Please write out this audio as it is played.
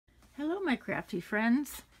my crafty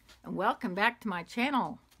friends, and welcome back to my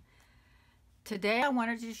channel. Today I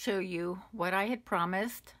wanted to show you what I had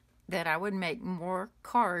promised, that I would make more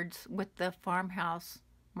cards with the Farmhouse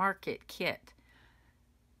market kit.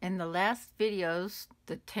 In the last videos,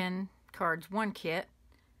 the 10 cards 1 kit,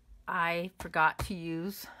 I forgot to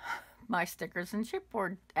use my stickers and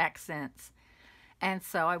chipboard accents, and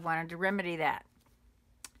so I wanted to remedy that.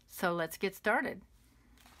 So let's get started.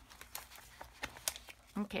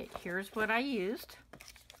 Okay, here's what I used.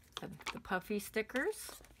 The puffy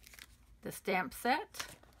stickers, the stamp set,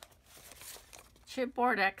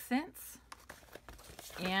 chipboard accents,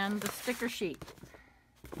 and the sticker sheet.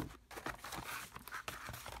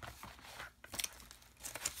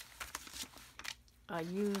 I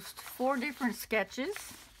used 4 different sketches.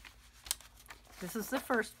 This is the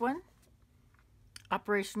first one,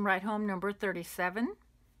 Operation Ride Home number 37.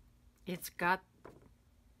 It's got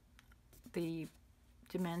the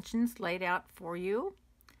dimensions laid out for you,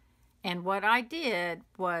 and what I did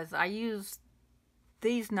was I used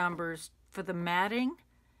these numbers for the matting,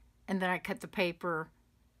 and then I cut the paper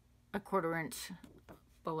a 1/4 inch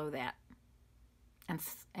below that,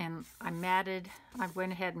 and I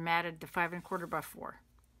went ahead and matted the 5 1/4 by 4,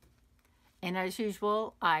 and as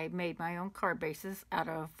usual I made my own card bases out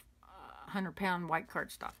of 100-pound white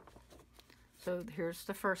cardstock. So here's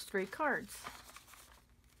the first 3 cards.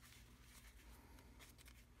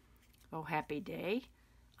 Oh, happy day.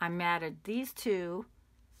 I matted these 2,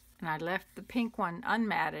 and I left the pink one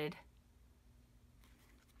unmatted,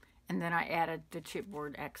 and then I added the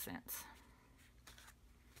chipboard accents.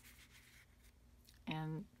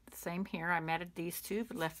 And same here, I matted these 2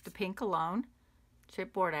 but left the pink alone.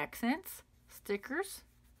 Chipboard accents, stickers,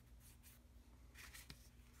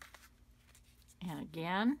 and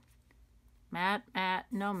again, matte, matte,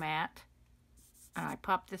 no matte, and I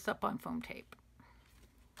popped this up on foam tape.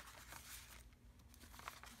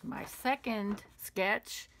 My second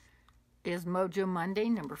sketch is Mojo Monday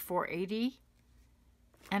number 480,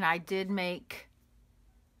 and I did make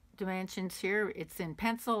dimensions here. It's in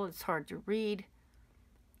pencil, it's hard to read.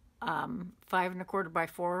 5 1/4 by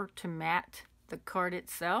 4 to mat the card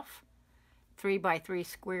itself, 3 by 3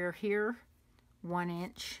 square here, 1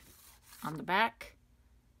 inch on the back,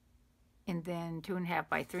 and then 2 1/2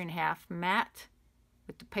 by 3 1/2 matte,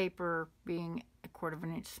 with the paper being a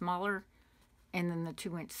 1/4 inch smaller, and then the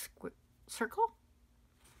 2 inch circle.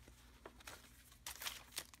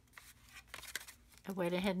 I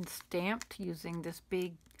went ahead and stamped using this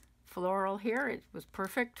big floral here. It was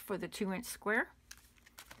perfect for the 2 inch square,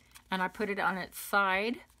 and I put it on its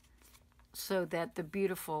side so that the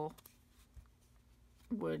beautiful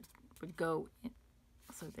would go in.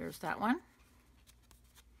 So there's that one,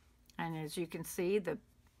 and as you can see, the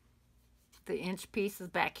inch piece is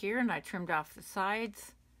back here, and I trimmed off the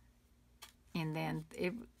sides. And then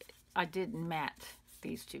I didn't mat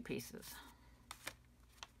these 2 pieces.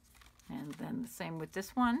 And then the same with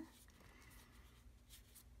this one.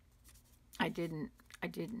 I didn't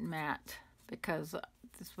mat because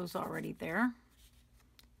this was already there.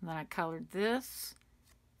 And then I colored this,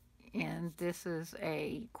 and this is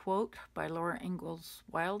a quote by Laura Ingalls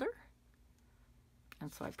Wilder,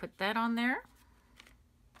 and so I put that on there.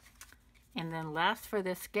 And then last for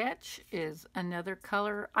this sketch is another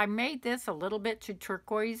color. I made this a little bit to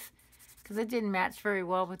turquoise because it didn't match very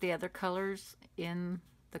well with the other colors in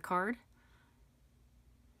the card.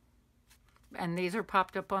 And these are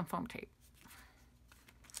popped up on foam tape.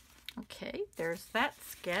 Okay, there's that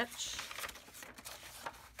sketch.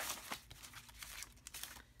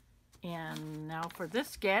 And now for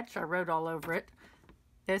this sketch, I wrote all over it.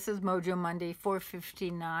 This is Mojo Monday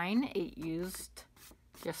 459, 8 used,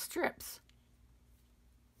 just strips.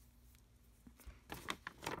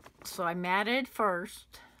 So I matted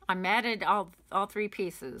first. I matted all 3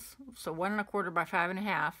 pieces. So 1 1/4 by 5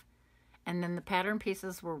 1/2, and then the pattern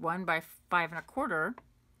pieces were 1 by 5 1/4,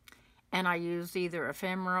 and I used either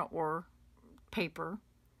ephemera or paper,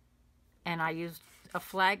 and I used a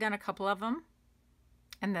flag on a couple of them,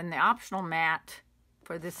 and then the optional mat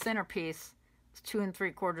for this centerpiece is 2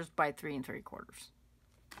 3/4 by 3 3/4,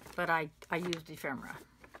 but I used ephemera.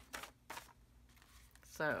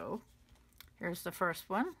 So here's the first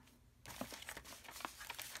one.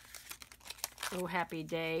 Oh, happy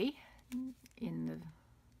day in the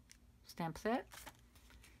stamp set.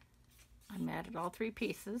 I matted all 3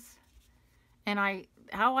 pieces, and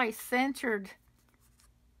how I centered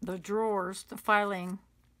the drawers, the filing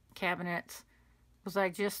cabinets, was I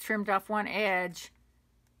just trimmed off one edge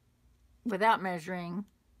without measuring,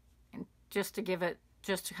 and just to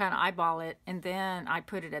kind of eyeball it, and then I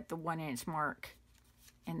put it at the 1 inch mark,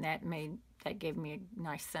 and that made that gave me a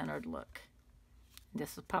nice centered look.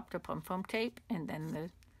 This is popped up on foam tape, and then the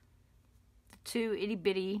two itty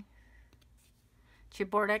bitty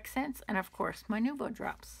chipboard accents, and of course my Nuvo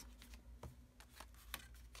drops.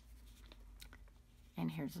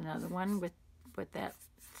 And here's another one with that.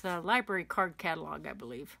 It's a library card catalog, I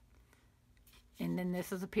believe. And then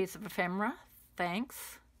this is a piece of ephemera.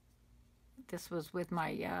 Thanks. This was with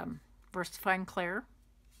my VersaFine Claire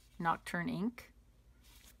Nocturne ink.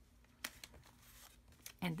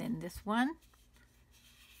 And then this one,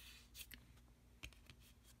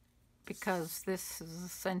 because this is a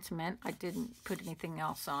sentiment, I didn't put anything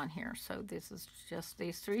else on here. So this is just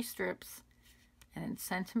these 3 strips, and then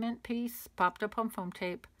sentiment piece popped up on foam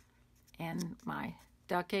tape, and my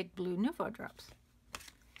duck egg blue Nuvo drops.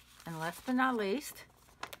 And last but not least,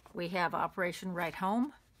 we have Operation Right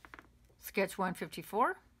Home, sketch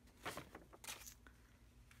 154.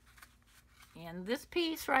 And this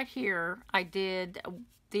piece right here, I did,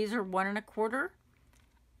 these are 1 1/4.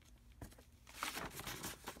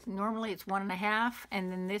 Normally it's 1 1/2,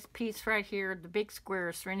 and then this piece right here, the big square,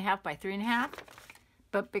 is 3 1/2 by 3 1/2.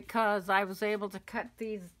 But because I was able to cut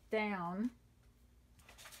these down,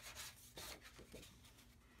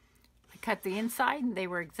 I cut the inside, and they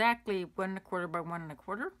were exactly 1 1/4 by 1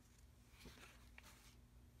 1/4.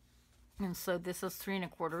 And so this is 3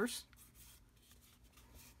 1/4.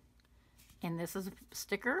 And this is a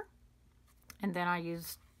sticker. And then I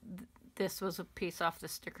used, this was a piece off the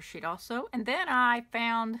sticker sheet also. And then I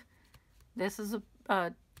found, this is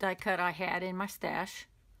a die cut I had in my stash,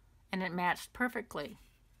 and it matched perfectly.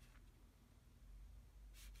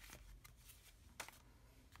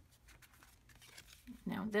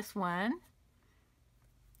 Now this one,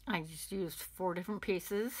 I just used 4 different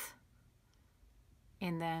pieces.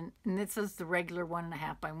 And this is the regular 1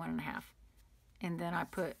 1/2 by 1 1/2. And then I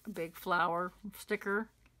put a big flower sticker,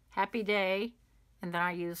 Happy Day, and then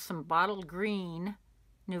I used some bottled green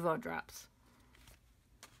Nuvo drops.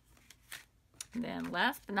 And then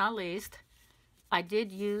last but not least, I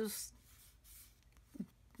did use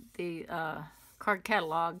the card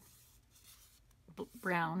catalog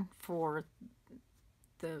brown for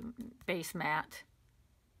the base mat.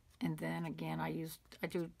 And then again, I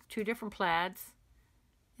do 2 different plaids,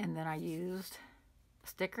 and then I used a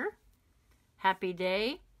sticker, Happy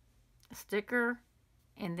Day, a sticker,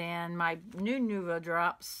 and then my new Nuvo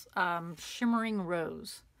drops, Shimmering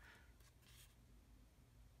Rose.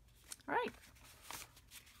 All right.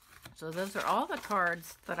 So those are all the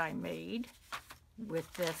cards that I made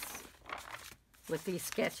with these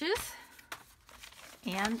sketches.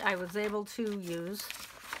 And I was able to use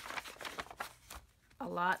a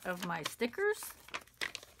lot of my stickers,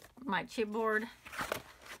 my chipboard,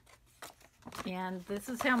 and this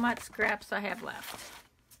is how much scraps I have left,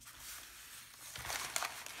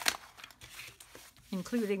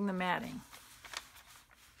 including the matting.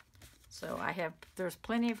 So there's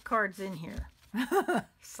plenty of cards in here.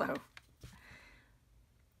 So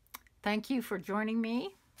thank you for joining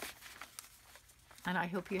me, and I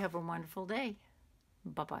hope you have a wonderful day.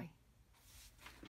 Bye-bye.